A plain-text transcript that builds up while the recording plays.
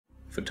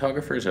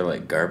Photographers are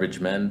like garbage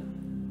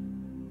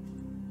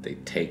men. They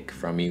take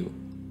from you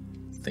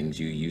things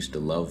you used to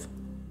love.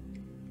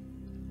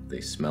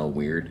 They smell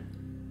weird,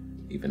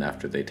 even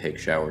after they take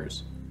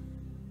showers.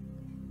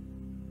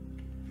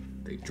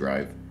 They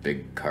drive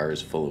big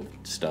cars full of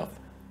stuff.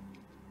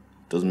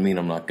 Doesn't mean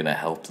I'm not gonna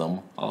help them.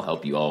 I'll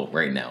help you all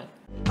right now.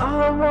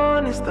 All I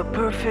want is the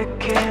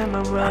perfect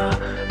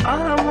camera. All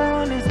I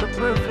want is the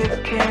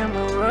perfect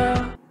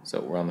camera. So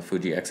we're on the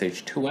Fuji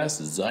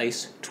X-H2S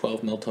Zeiss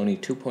 12mm Tony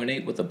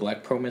 2.8 with a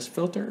black Pro Mist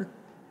filter.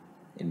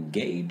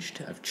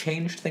 Engaged. I've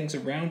changed things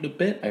around a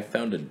bit. I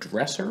found a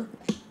dresser.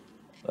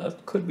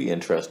 That could be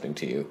interesting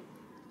to you.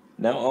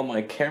 Now all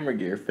my camera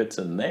gear fits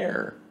in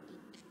there.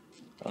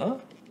 Huh?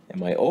 And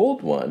my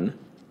old one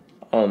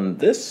on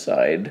this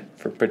side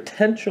for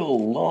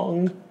potential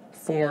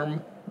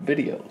long-form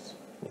videos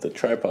with a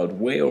tripod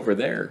way over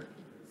there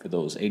for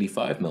those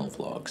 85mm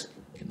vlogs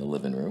in the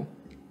living room.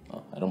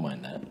 Well, I don't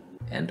mind that.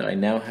 And I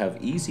now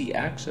have easy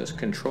access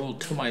control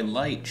to my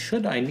light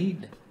should I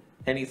need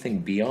anything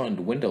beyond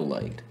window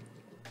light.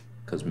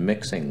 Because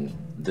mixing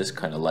this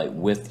kind of light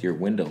with your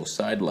window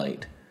side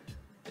light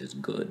is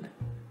good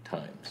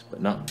times,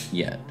 but not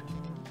yet.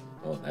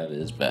 Oh, that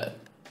is bad.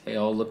 Hey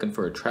all, looking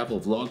for a travel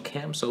vlog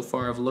cam? So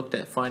far I've looked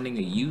at finding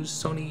a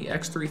used Sony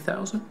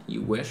X3000.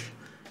 You wish.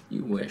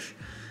 You wish.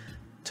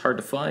 It's hard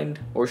to find,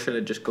 or should I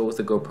just go with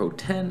the GoPro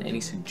 10?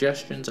 Any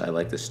suggestions? I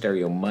like the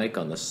stereo mic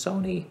on the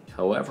Sony.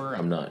 However,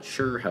 I'm not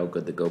sure how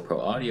good the GoPro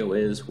audio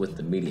is with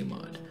the media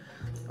mod.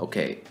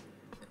 Okay,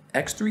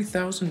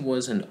 X3000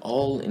 was an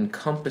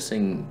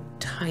all-encompassing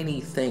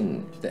tiny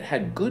thing that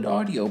had good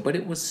audio, but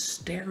it was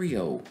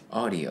stereo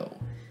audio.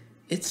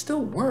 It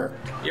still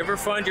worked. You ever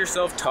find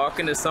yourself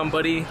talking to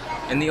somebody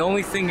and the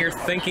only thing you're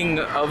thinking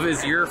of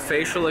is your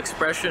facial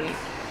expression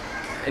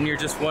and you're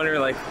just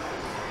wondering like,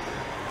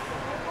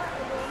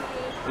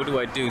 what do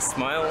I do?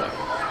 Smile?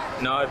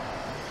 Nod?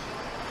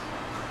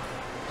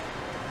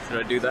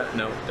 Should I do that?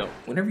 No, don't.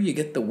 Whenever you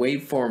get the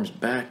waveforms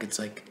back, it's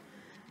like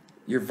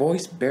your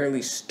voice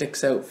barely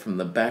sticks out from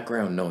the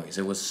background noise.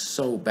 It was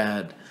so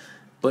bad,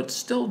 but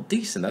still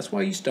decent. That's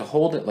why I used to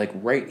hold it like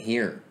right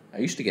here. I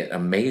used to get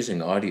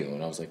amazing audio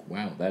and I was like,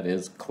 wow, that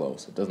is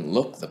close. It doesn't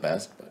look the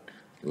best, but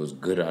it was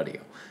good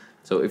audio.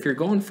 So if you're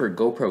going for a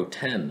GoPro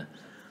 10,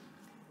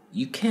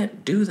 you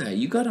can't do that.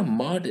 You gotta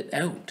mod it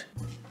out.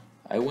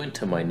 I went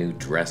to my new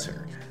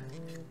dresser.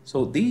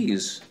 So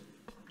these,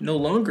 no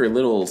longer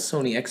little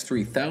Sony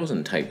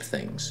X3000 type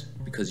things,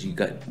 because you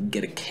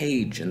get a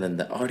cage and then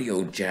the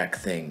audio jack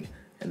thing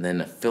and then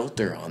a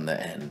filter on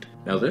the end.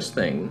 Now this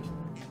thing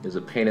is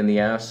a pain in the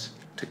ass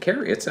to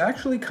carry. It's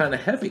actually kind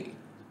of heavy.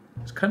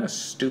 It's kind of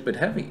stupid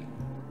heavy.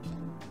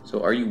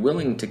 So are you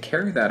willing to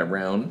carry that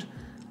around?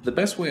 The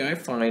best way I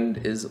find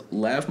is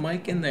lav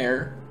mic in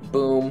there,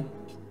 boom,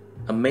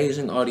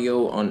 amazing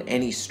audio on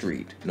any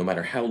street. No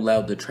matter how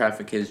loud the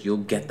traffic is, you'll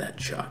get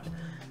that shot.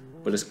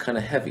 But it's kind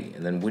of heavy,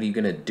 and then what are you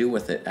gonna do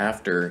with it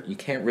after? You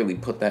can't really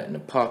put that in a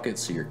pocket,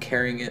 so you're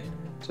carrying it.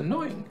 It's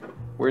annoying.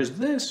 Whereas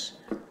this,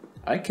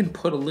 I can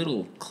put a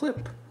little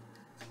clip,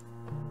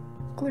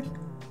 click,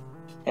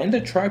 and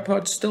a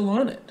tripod still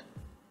on it.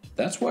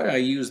 That's why I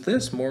use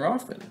this more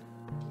often.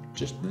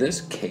 Just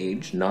this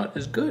cage not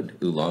as good.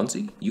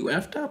 Ulanzi, you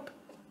effed up.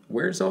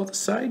 Where's all the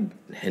side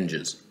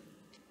hinges?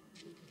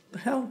 The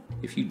hell?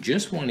 If you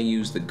just want to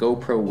use the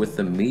GoPro with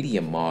the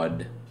media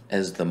mod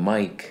as the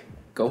mic,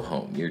 go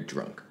home, you're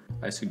drunk.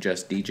 I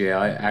suggest DJI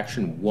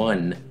Action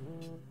 1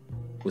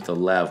 with a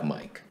lav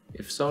mic.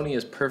 If Sony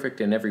is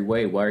perfect in every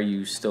way, why are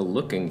you still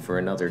looking for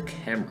another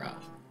camera?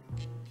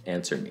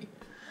 Answer me.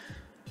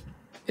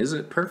 Is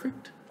it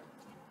perfect?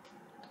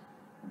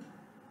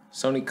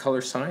 Sony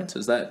color science,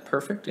 is that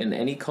perfect in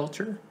any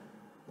culture?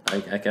 I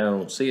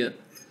don't see it.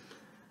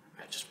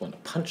 I just want to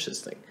punch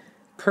this thing.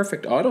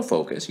 Perfect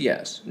autofocus,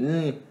 yes.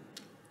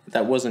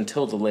 That was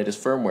until the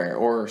latest firmware,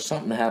 or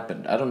something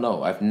happened. I don't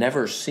know. I've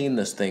never seen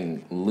this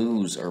thing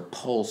lose or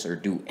pulse or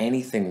do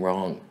anything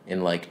wrong.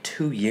 In like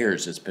 2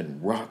 years, it's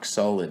been rock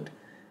solid.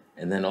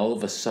 And then all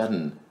of a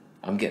sudden,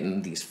 I'm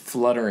getting these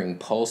fluttering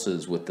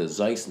pulses with the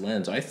Zeiss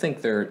lens. I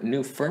think their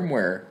new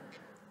firmware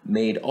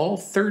made all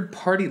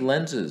third-party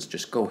lenses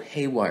just go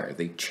haywire.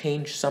 They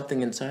changed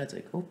something inside. It's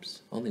like,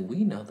 oops, only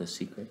we know the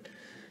secret.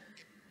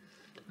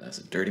 That's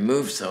a dirty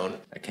move, Sony.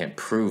 I can't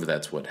prove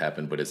that's what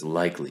happened, but it's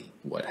likely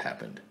what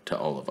happened to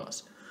all of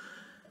us.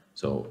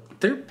 So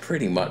they're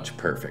pretty much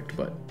perfect,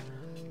 but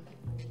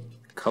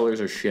colors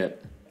are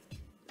shit.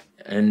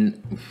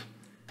 And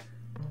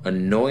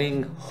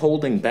annoying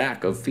holding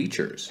back of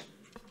features.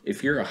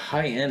 If you're a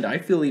high-end, I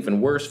feel even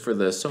worse for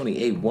the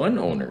Sony A1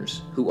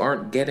 owners who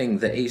aren't getting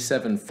the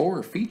A7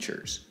 IV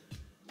features.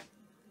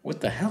 What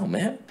the hell,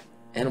 man?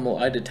 Animal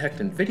eye detect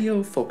and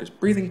video, focus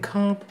breathing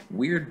comp,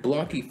 weird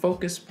blocky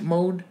focus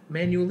mode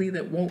manually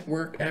that won't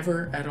work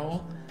ever at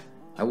all.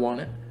 I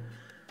want it.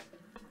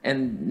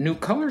 And new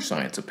color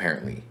science,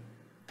 apparently.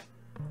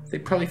 They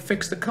probably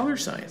fixed the color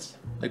science.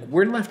 Like,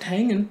 we're left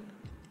hanging.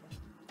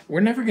 We're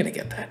never gonna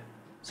get that.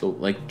 So,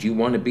 like, do you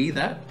want to be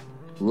that?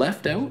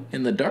 Left out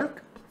in the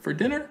dark for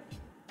dinner?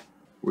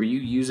 Were you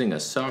using a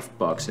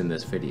softbox in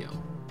this video?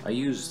 I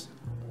used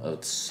a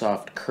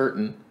soft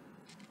curtain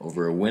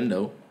over a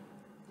window.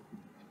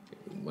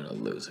 What a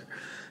loser.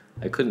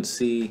 I couldn't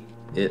see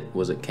it.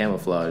 Was it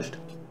camouflaged?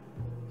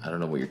 I don't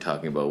know what you're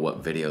talking about,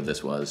 what video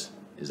this was.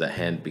 Is that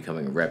hand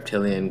becoming a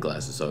reptilian?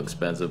 Glass is so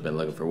expensive, been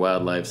looking for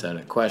wildlife,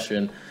 sounded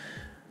question.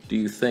 Do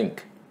you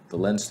think the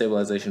lens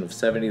stabilization of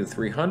 70 to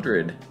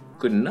 300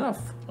 good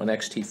enough on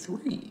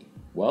X-T3?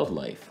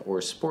 Wildlife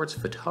or sports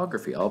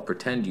photography? I'll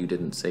pretend you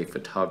didn't say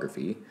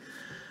photography.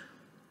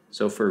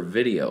 So for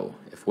video,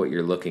 if what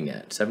you're looking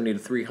at, 70 to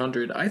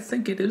 300, I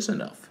think it is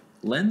enough.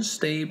 Lens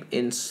stab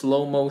in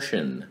slow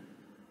motion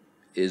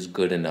is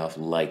good enough,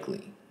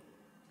 likely.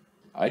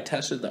 I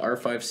tested the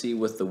R5C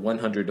with the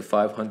 100 to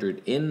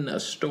 500 in a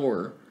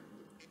store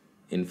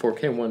in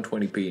 4K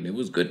 120p, and it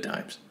was good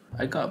times.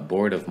 I got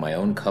bored of my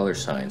own color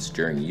science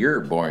during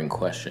your boring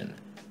question,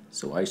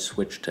 so I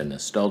switched to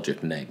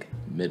nostalgic neg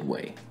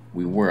midway.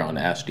 We were on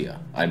Astia.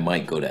 I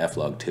might go to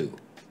F-Log 2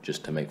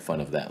 just to make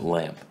fun of that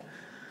lamp.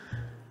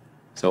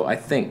 So I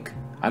think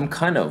I'm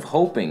kind of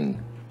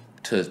hoping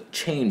to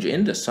change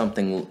into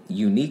something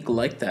unique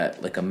like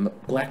that, like a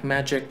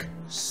Blackmagic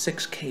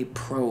 6K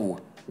Pro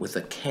with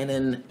a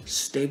Canon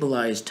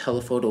stabilized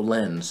telephoto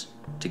lens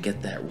to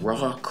get that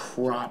raw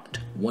cropped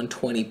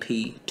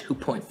 120p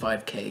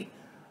 2.5K.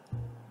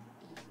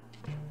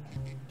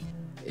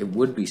 It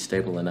would be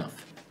stable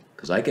enough.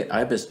 Because I get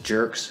IBIS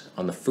jerks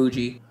on the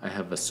Fuji. I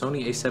have a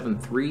Sony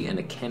a7 III and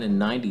a Canon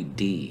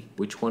 90D.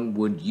 Which one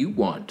would you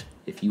want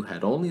if you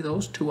had only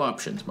those two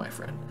options, my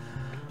friend?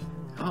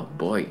 Oh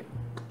boy.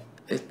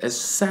 As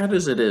sad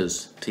as it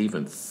is to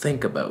even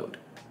think about,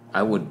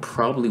 I would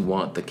probably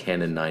want the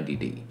Canon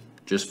 90D.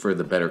 Just for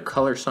the better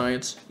color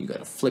science, you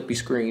got a flippy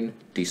screen,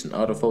 decent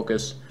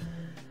autofocus.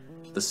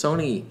 The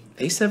Sony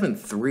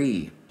a7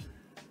 III,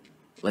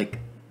 like,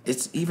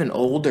 it's even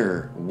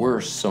older,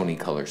 worse Sony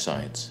color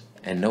science.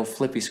 And no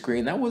flippy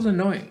screen, that was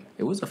annoying.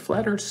 It was a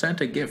flat Earth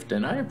Santa gift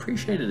and I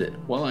appreciated it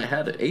while I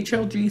had it.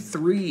 HLG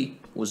 3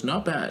 was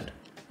not bad.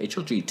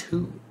 HLG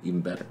 2,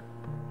 even better.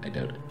 I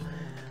doubt it.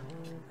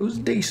 It was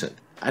decent.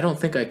 I don't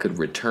think I could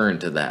return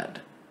to that.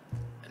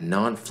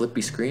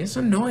 Non-flippy screen, it's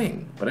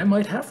annoying, but I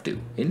might have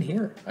to. In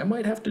here, I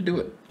might have to do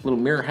it. Little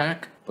mirror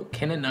hack, but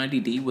Canon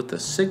 90D with the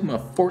Sigma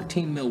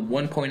 14mm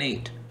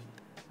 1.8.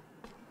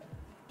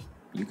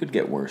 You could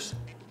get worse.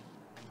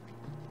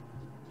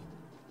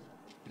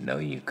 No,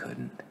 you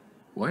couldn't.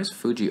 Why is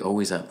Fuji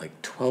always at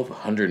like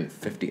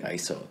 1250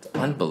 ISO? It's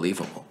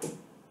unbelievable.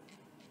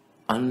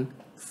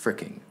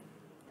 Unfricking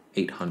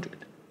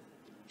 800.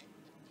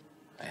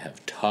 I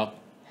have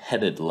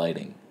top-headed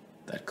lighting.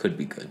 That could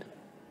be good.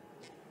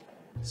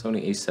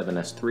 Sony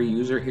a7S III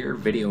user here.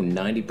 Video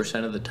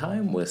 90% of the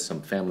time with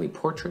some family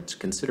portraits.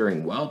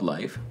 Considering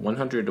wildlife,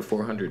 100 to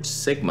 400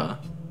 Sigma,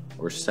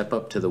 or step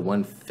up to the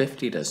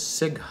 150 to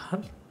Sig.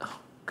 Oh,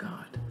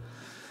 God.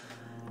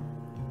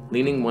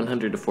 Leaning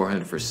 100 to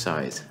 400 for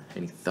size.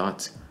 Any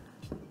thoughts?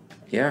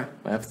 Yeah,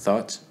 I have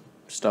thoughts.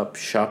 Stop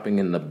shopping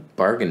in the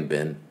bargain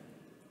bin.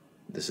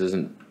 This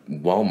isn't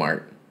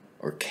Walmart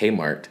or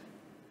Kmart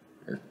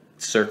or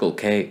Circle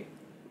K.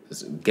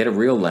 Get a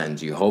real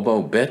lens, you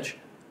hobo bitch.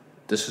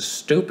 This is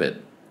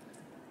stupid.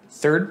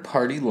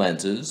 Third-party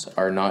lenses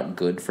are not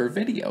good for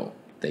video.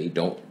 They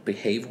don't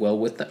behave well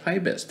with the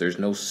IBIS. There's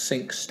no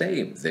sync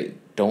stab. They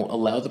don't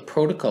allow the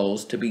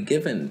protocols to be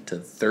given to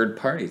third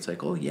parties. It's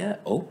like, oh yeah,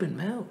 open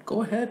mount.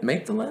 Go ahead,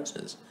 make the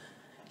lenses.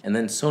 And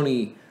then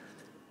Sony,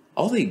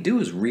 all they do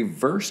is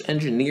reverse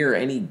engineer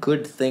any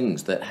good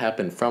things that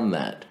happen from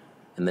that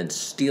and then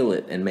steal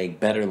it and make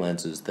better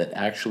lenses that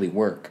actually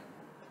work.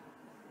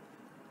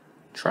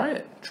 Try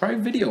it. Try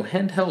video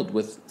handheld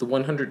with the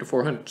 100 to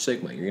 400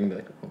 Sigma. You're going to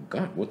be like, oh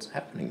God, what's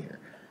happening here?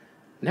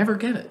 Never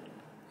get it.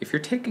 If you're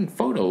taking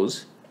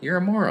photos, you're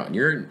a moron.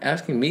 You're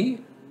asking me?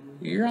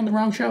 You're on the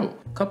wrong show.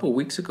 A couple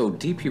weeks ago,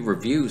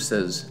 DPReview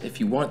says, if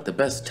you want the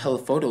best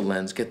telephoto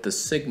lens, get the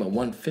Sigma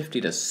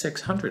 150 to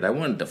 600. I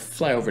wanted to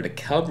fly over to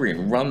Calgary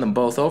and run them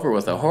both over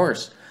with a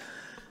horse.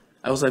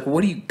 I was like,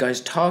 what are you guys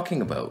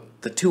talking about?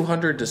 The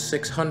 200 to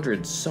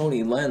 600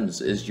 Sony lens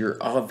is your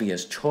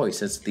obvious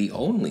choice. It's the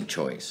only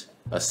choice.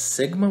 A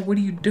Sigma? What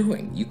are you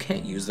doing? You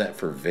can't use that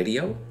for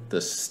video.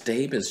 The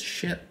stab is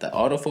shit. The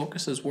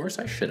autofocus is worse.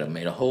 I should have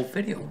made a whole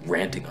video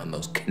ranting on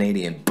those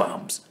Canadian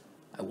bums.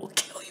 I will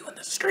kill you in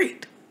the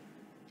street.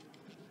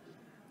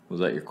 Was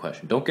that your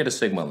question? Don't get a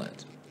Sigma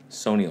lens.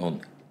 Sony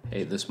only.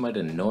 Hey, this might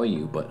annoy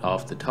you, but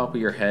off the top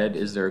of your head,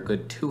 is there a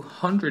good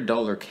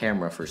 $200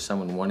 camera for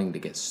someone wanting to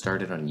get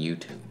started on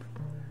YouTube?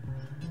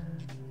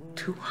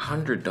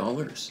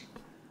 $200?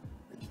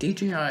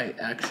 DJI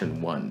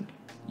Action 1.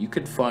 You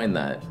could find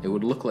that. It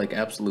would look like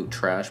absolute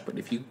trash, but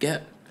if you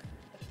get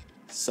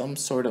some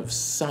sort of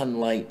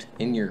sunlight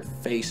in your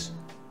face,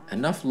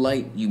 enough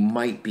light, you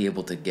might be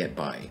able to get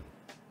by.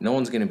 No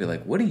one's gonna be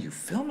like, what are you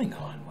filming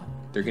on?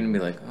 They're gonna be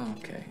like, oh,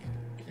 okay.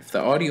 If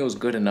the audio is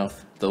good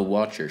enough, they'll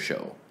watch your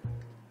show.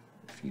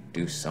 If you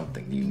do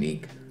something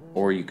unique.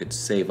 Or you could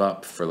save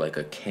up for like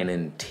a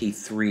Canon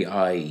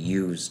T3i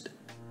used.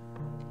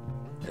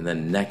 And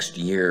then next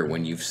year,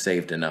 when you've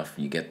saved enough,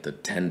 you get the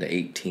 10 to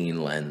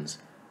 18 lens.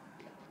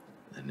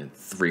 And in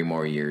 3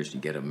 more years, you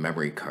get a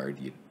memory card,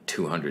 you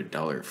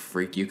 $200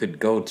 freak. You could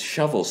go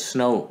shovel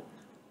snow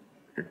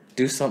or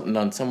do something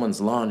on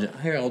someone's lawn.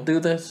 Here, I'll do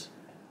this.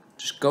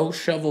 Just go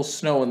shovel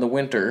snow in the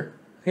winter.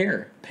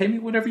 Here, pay me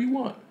whatever you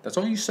want. That's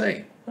all you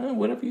say. Oh,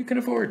 whatever you can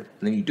afford.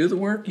 And then you do the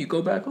work, you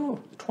go back, oh,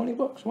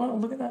 $20. Wow,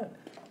 look at that.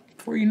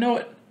 Before you know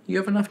it, you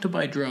have enough to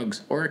buy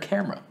drugs or a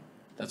camera.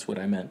 That's what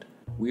I meant.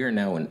 We are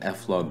now in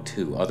F-Log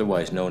 2,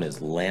 otherwise known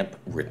as lamp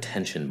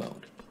retention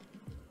mode.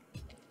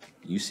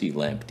 You see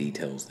lamp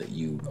details that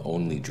you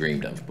only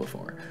dreamed of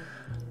before.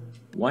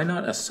 Why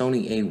not a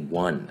Sony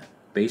A1,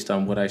 based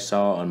on what I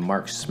saw on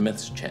Mark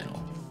Smith's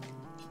channel?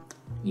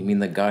 You mean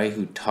the guy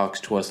who talks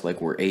to us like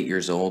we're 8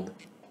 years old?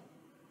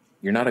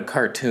 You're not a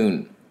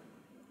cartoon.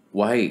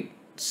 Why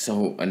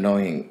so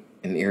annoying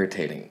and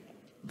irritating?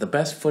 The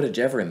best footage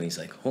ever, and he's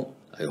like, oh,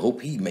 I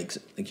hope he makes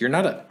it. Like, you're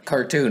not a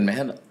cartoon,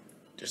 man.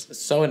 Just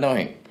so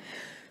annoying.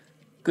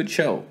 Good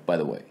show, by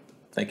the way.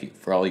 Thank you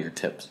for all your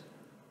tips.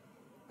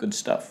 Good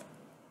stuff.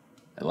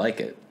 I like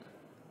it.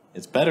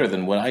 It's better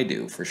than what I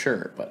do, for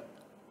sure, but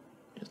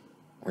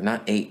we're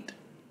not 8.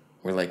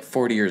 We're like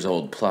 40 years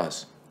old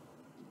plus.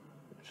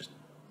 Just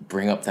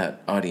bring up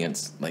that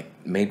audience, like,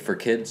 made for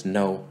kids?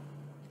 No.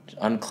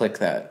 Just unclick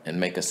that and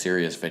make a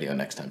serious video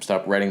next time.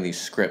 Stop writing these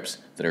scripts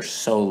that are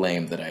so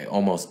lame that I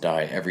almost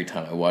die every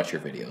time I watch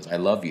your videos. I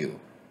love you.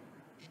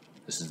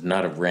 This is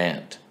not a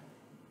rant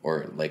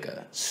or like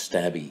a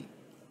stabby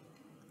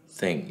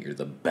thing. You're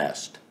the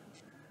best.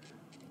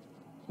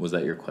 Was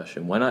that your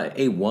question? Why not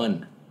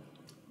A1?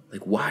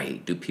 Like,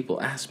 why do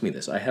people ask me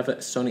this? I have a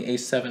Sony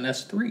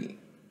a7S III.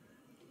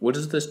 What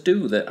does this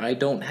do that I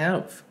don't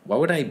have? Why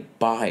would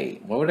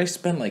I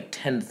spend like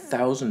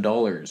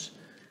 $10,000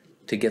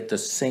 to get the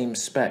same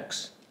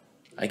specs?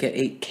 I get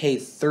 8K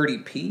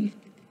 30p.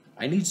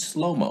 I need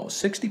slow-mo,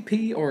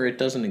 60p, or it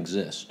doesn't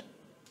exist.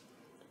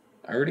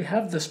 I already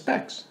have the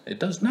specs. It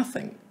does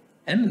nothing.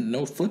 And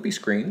no flippy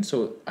screen,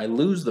 so I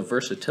lose the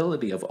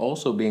versatility of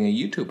also being a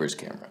YouTuber's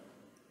camera.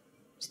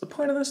 What's the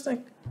point of this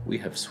thing? We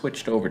have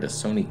switched over to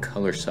Sony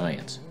Color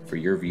Science for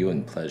your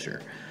viewing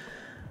pleasure.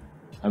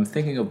 I'm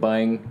thinking of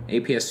buying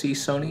APS-C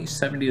Sony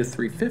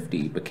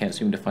 70-350, but can't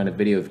seem to find a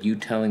video of you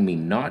telling me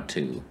not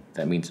to.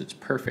 That means it's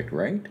perfect,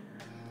 right?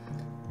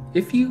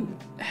 If you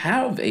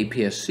have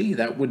APS-C,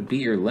 that would be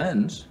your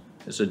lens.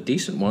 It's a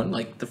decent one,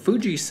 like the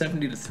Fuji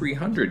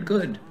 70-300,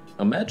 good.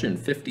 Imagine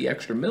 50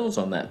 extra mils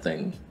on that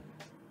thing.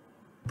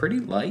 Pretty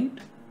light.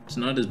 It's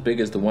not as big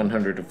as the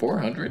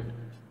 100-400.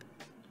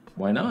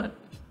 Why not?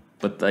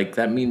 But like,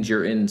 that means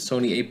you're in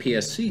Sony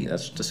APS-C.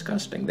 That's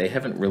disgusting. They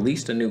haven't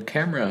released a new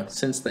camera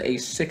since the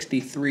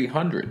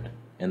a6300,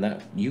 and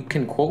that, you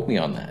can quote me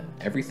on that.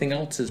 Everything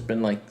else has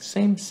been like,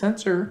 same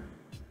sensor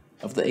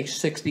of the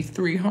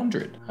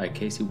a6300. Hi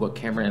Casey, what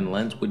camera and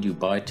lens would you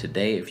buy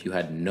today if you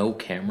had no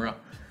camera?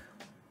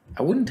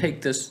 I wouldn't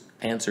take this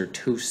answer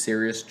too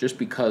serious, just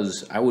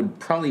because I would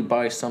probably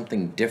buy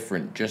something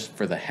different just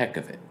for the heck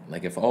of it.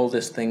 Like, if all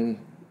this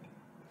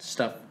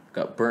stuff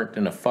got burnt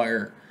in a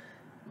fire,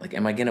 like,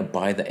 am I gonna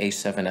buy the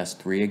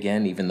a7S III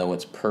again, even though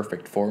it's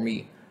perfect for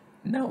me?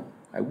 No,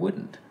 I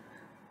wouldn't.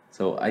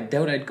 So I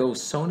doubt I'd go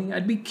Sony.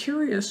 I'd be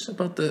curious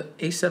about the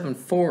a7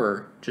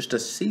 IV just to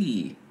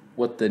see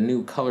what the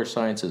new color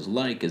science is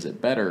like. Is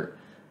it better?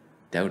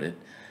 Doubt it.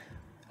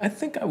 I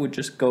think I would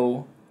just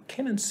go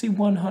Canon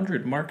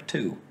C100 Mark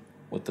II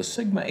with the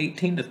Sigma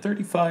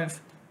 18-35,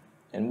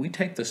 and we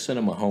take the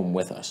cinema home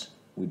with us.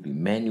 We'd be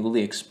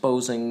manually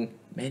exposing,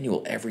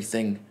 manual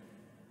everything,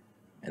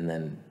 and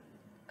then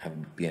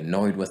I'd be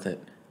annoyed with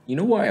it. You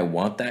know why I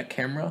want that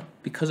camera?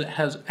 Because it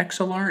has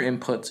XLR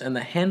inputs, and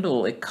the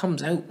handle, it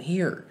comes out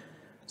here.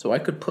 So I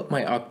could put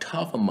my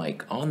Octava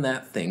mic on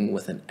that thing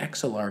with an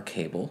XLR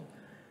cable.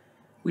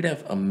 We'd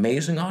have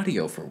amazing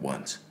audio for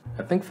once.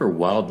 I think for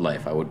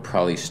wildlife, I would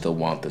probably still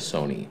want the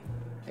Sony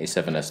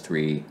a7S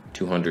III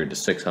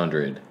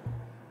 200-600.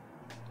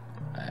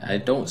 I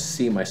don't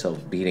see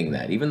myself beating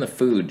that. Even the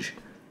Fuji,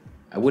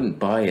 I wouldn't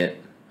buy it.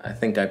 I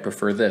think I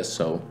prefer this,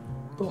 so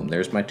boom,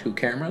 there's my 2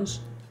 cameras.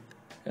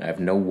 And I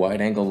have no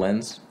wide-angle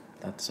lens.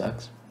 That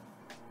sucks.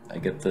 I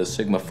get the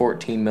Sigma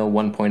 14mm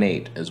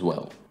 1.8 as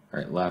well.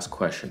 All right, last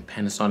question.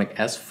 Panasonic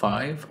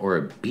S5 or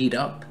a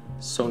beat-up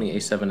Sony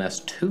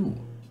a7S II?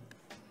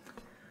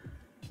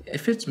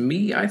 If it's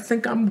me, I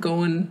think I'm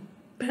going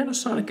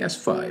Panasonic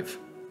S5.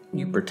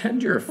 You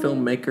pretend you're a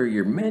filmmaker,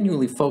 you're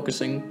manually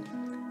focusing,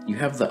 you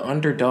have the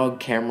underdog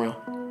camera.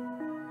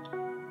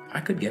 I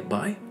could get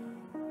by.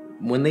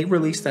 When they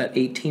released that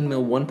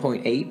 18mm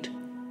 1.8,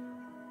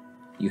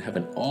 you have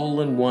an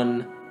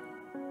all-in-one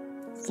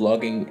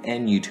vlogging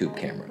and YouTube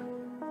camera.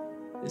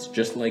 It's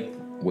just like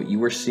what you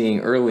were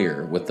seeing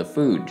earlier with the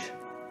Fuji.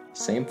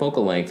 Same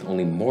focal length,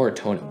 only more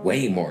tone,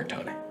 way more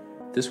tone.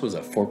 This was a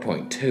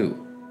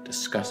 4.2.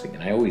 Disgusting,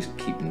 and I always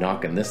keep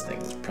knocking this thing.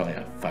 It's probably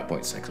at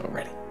 5.6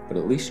 already. But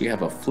at least you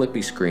have a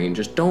flippy screen.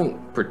 Just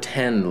don't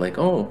pretend like,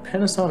 oh,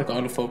 Panasonic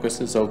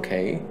autofocus is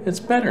okay. It's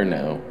better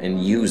now,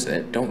 and use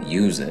it. Don't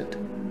use it.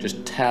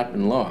 Just tap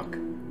and lock.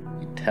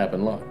 You tap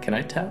and lock. Can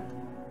I tap?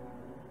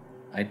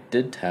 I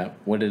did tap.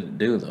 What did it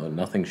do, though?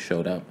 Nothing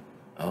showed up.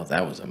 Oh,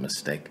 that was a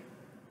mistake.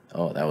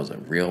 Oh, that was a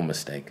real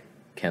mistake.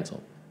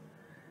 Cancel.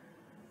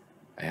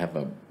 I have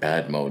a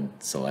bad mode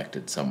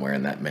selected somewhere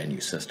in that menu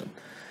system.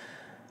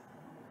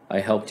 I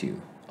helped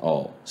you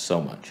all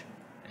so much,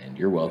 and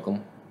you're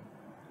welcome.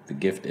 The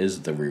gift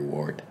is the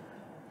reward.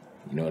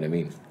 You know what I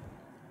mean?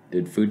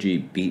 Did Fuji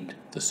beat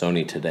the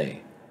Sony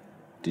today?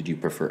 Did you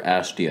prefer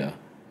Astia,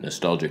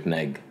 Nostalgic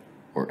Neg,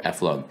 or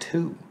F-Log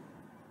 2?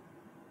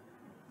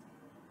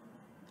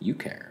 You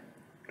care.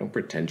 Don't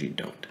pretend you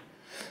don't.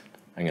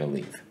 I'm gonna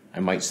leave. I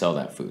might sell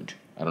that Fuji.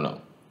 I don't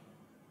know.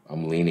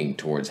 I'm leaning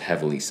towards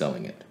heavily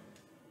selling it.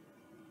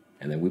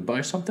 And then we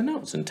buy something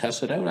else and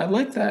test it out. I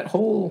like that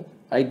whole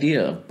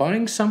idea of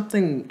buying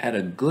something at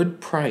a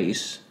good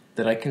price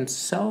that I can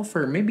sell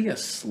for maybe a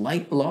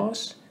slight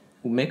loss.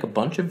 We'll make a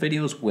bunch of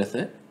videos with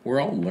it.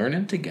 We're all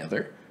learning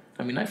together.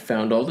 I mean, I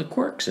found all the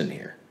quirks in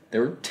here.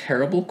 There were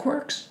terrible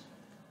quirks.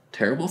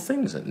 Terrible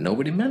things that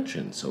nobody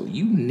mentioned. So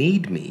you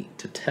need me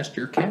to test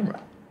your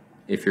camera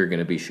if you're going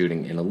to be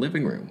shooting in a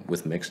living room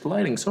with mixed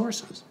lighting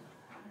sources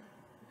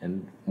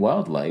and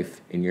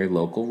wildlife in your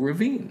local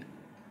ravine.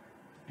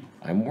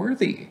 I'm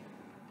worthy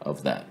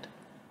of that.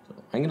 So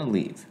I'm going to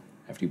leave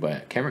after you buy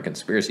a Camera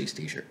Conspiracies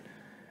t-shirt.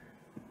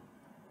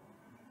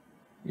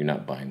 You're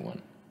not buying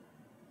one.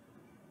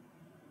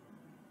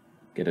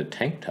 Get a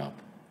tank top.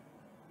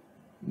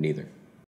 Neither.